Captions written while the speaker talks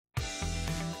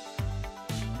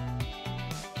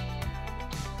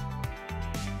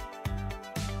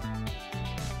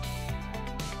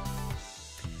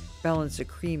Balance a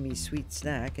creamy, sweet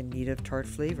snack in need of tart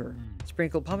flavor.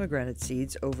 Sprinkle pomegranate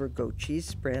seeds over goat cheese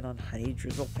spread on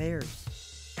honey-drizzled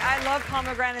pears. I love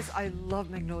pomegranates. I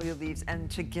love magnolia leaves, and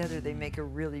together they make a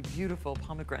really beautiful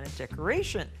pomegranate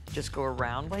decoration. Just go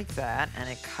around like that, and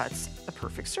it cuts a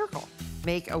perfect circle.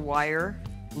 Make a wire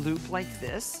loop like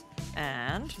this,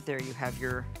 and there you have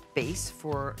your base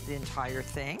for the entire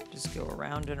thing. Just go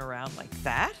around and around like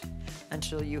that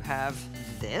until you have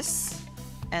this,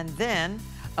 and then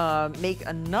make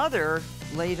another,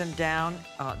 lay them down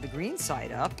the green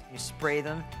side up, you spray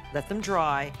them, let them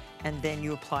dry, and then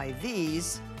you apply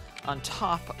these on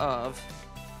top of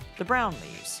the brown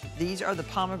leaves. These are the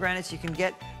pomegranates. You can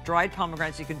get dried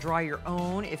pomegranates. You can dry your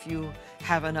own if you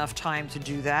have enough time to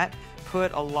do that.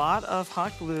 Put a lot of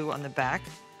hot glue on the back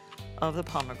of the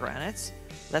pomegranates.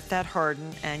 Let that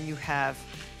harden, and you have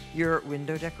your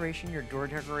window decoration, your door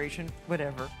decoration,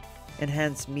 whatever.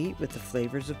 Enhance meat with the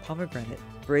flavors of pomegranate,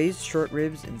 braised short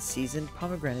ribs in seasoned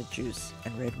pomegranate juice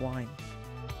and red wine.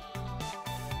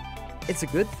 It's a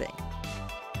good thing.